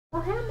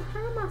Well,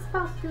 how am I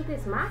supposed to do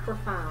this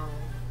microphone?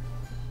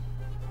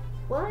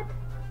 What?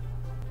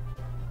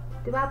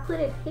 Do I put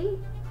it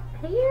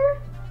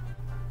here?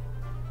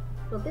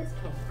 Well, this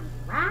can't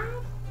be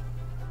right.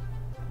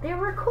 They're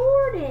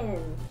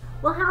recording.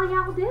 Well, how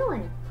y'all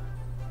doing?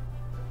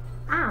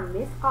 I'm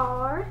Miss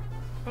R,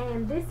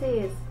 and this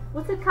is,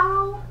 what's it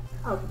called?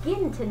 Oh,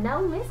 Getting to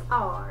Know Miss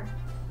R.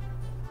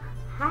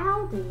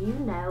 How do you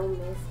know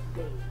Miss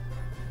B?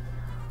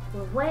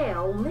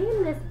 Well, me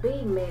and Miss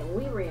B met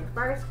when we were in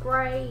first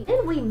grade.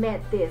 Then we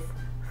met this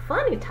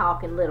funny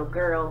talking little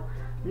girl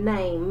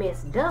named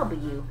Miss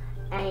W,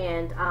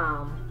 and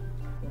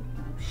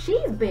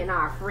she's been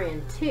our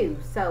friend too.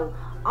 So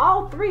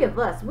all three of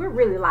us, we're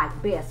really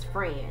like best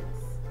friends.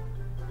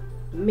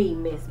 Me,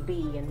 Miss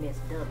B, and Miss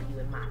W,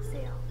 and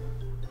myself.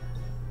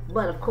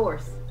 But of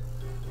course,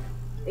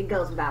 it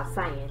goes without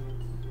saying,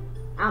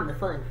 I'm the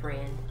fun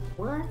friend.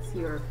 What's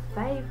your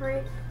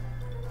favorite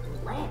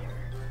letter?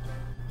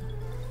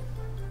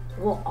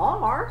 Well,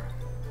 R,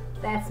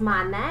 that's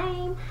my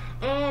name,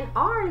 and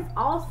R is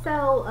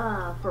also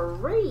for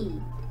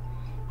read.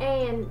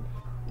 And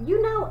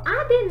you know,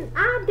 I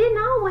didn't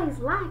always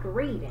like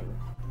reading,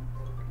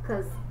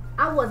 because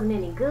I wasn't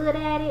any good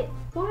at it.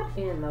 What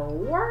in the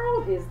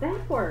world is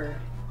that word?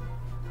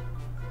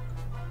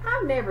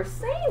 I've never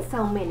seen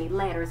so many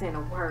letters in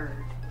a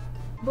word.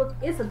 But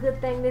it's a good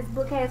thing this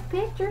book has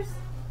pictures.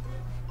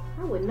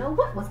 I wouldn't know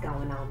what was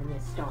going on in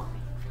this story.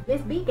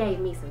 Miss B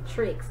gave me some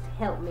tricks to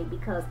help me,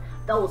 because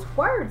those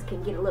words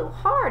can get a little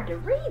hard to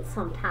read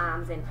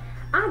sometimes, and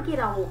I get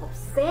all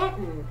upset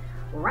and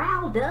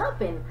riled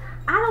up, and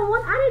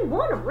I didn't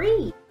want to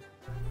read.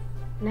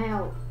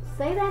 Now,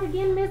 say that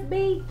again, Miss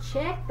B.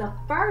 Check the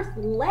first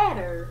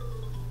letter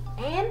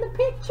and the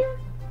picture.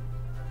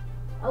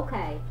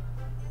 Okay.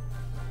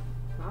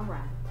 All right.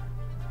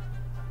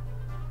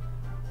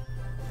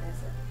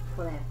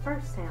 For that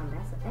first sound,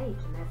 that's an H,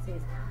 and that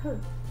says huh.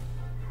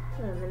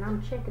 And then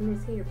I'm checking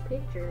this here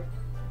picture.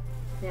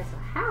 There's a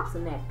house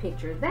in that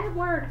picture. That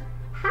word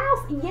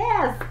house,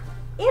 yes,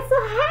 it's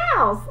a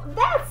house.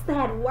 That's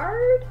that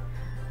word.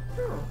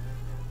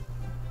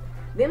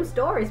 Them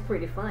stories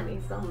pretty funny.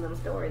 Some of them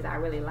stories I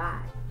really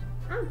like.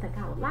 I don't think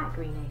I would like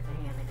green eggs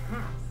and ham in a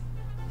house.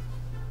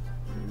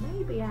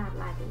 Maybe I'd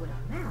like it with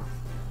a mouse.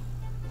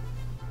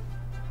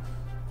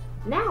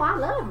 Now I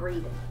love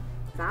reading.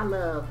 I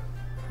love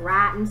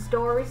writing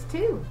stories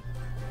too.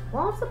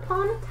 Once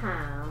upon a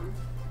time,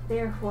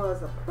 there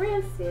was a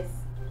princess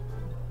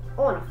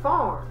on a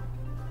farm.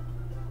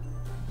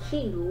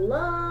 She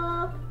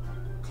loved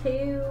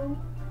to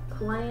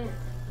plant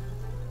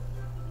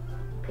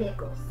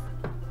pickles.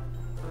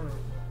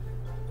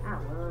 I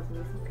love me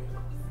some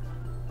pickles.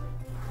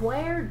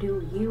 Where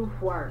do you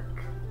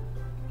work?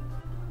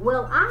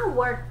 Well, I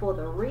work for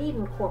the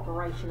Reading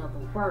Corporation of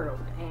the World,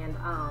 and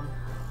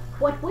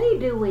what we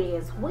do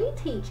is we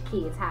teach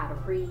kids how to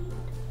read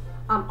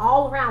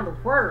all around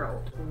the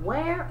world.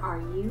 Where are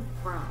you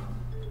from?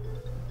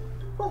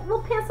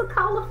 Well,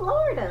 Pensacola,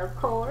 Florida, of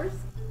course.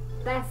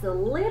 That's a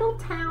little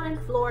town in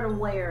Florida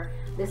where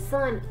the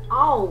sun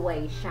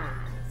always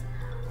shines.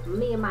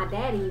 Me and my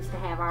daddy used to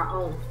have our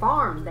own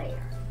farm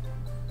there.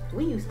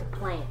 We used to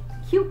plant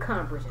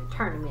cucumbers and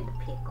turn them into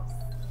pickles.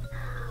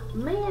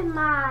 Me and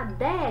my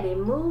daddy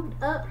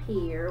moved up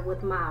here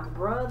with my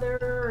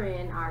brother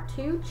and our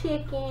 2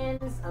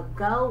 chickens, a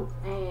goat,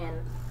 and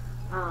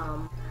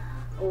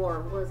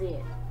or was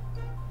it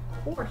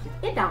horses?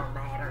 It don't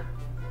matter.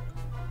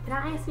 Can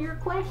I answer your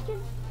question?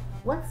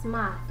 What's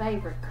my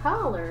favorite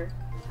color?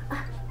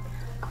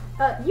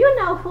 You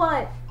know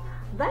what?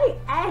 They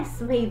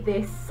asked me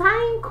this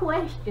same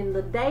question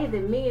the day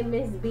that me and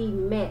Miss B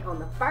met on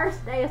the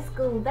first day of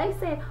school. They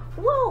said,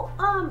 well,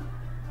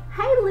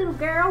 hey little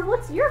girl,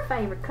 what's your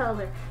favorite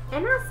color?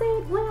 And I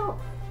said, well,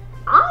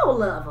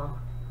 all of them.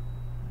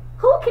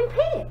 Who can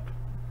pick?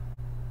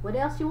 What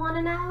else you want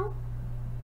to know?